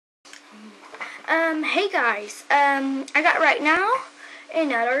Hey guys, I got right now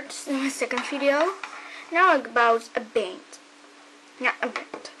another second video. Now about a band. Not a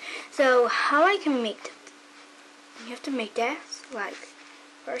band. So how I can make it? You have to make that like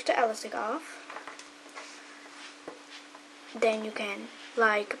first the elastic off. Then you can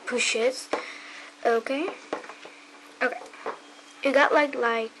like push it. Okay. You got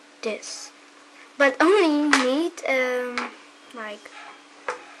like this, but only need like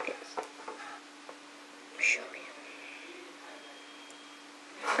this. Show you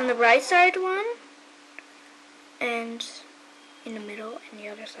on the right side one, and in the middle and the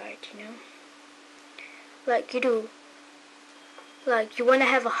other side. You know, like you do. Like you want to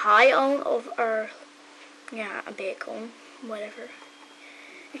have a high on or a big on, whatever.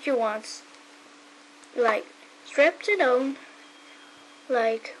 If you want, like strip it on,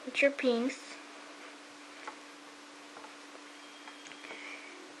 like with your pins.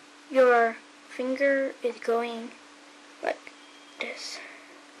 Your finger is going like this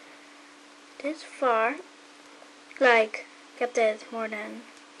far, like kept it more than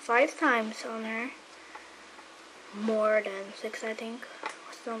 5 times on her, more than 6 I think,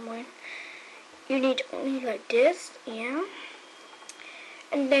 somewhere. You need only like this, yeah,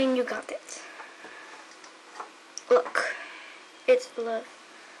 and then you got it. Look, it's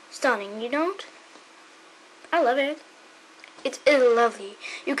stunning, you don't? I love it. It is lovely.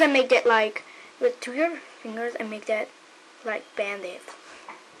 You can make that like with 2 fingers and make that like bandit.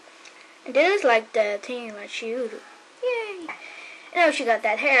 And this is like the thing like she would do. Yay! And now she got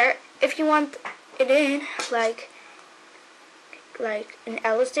that hair. If you want it in like an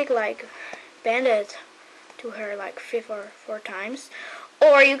elastic, like band it to her like 5 or 4 times.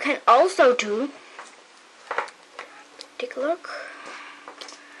 Or you can also do, take a look,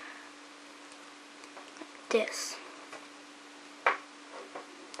 this.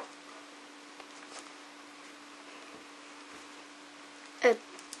 A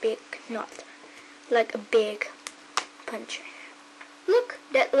big knot, like a big punch. Look,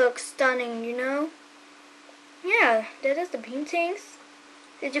 that looks stunning, you know? Yeah, that is the paintings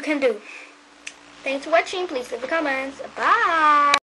that you can do. Thanks for watching. Please leave the comments. Bye!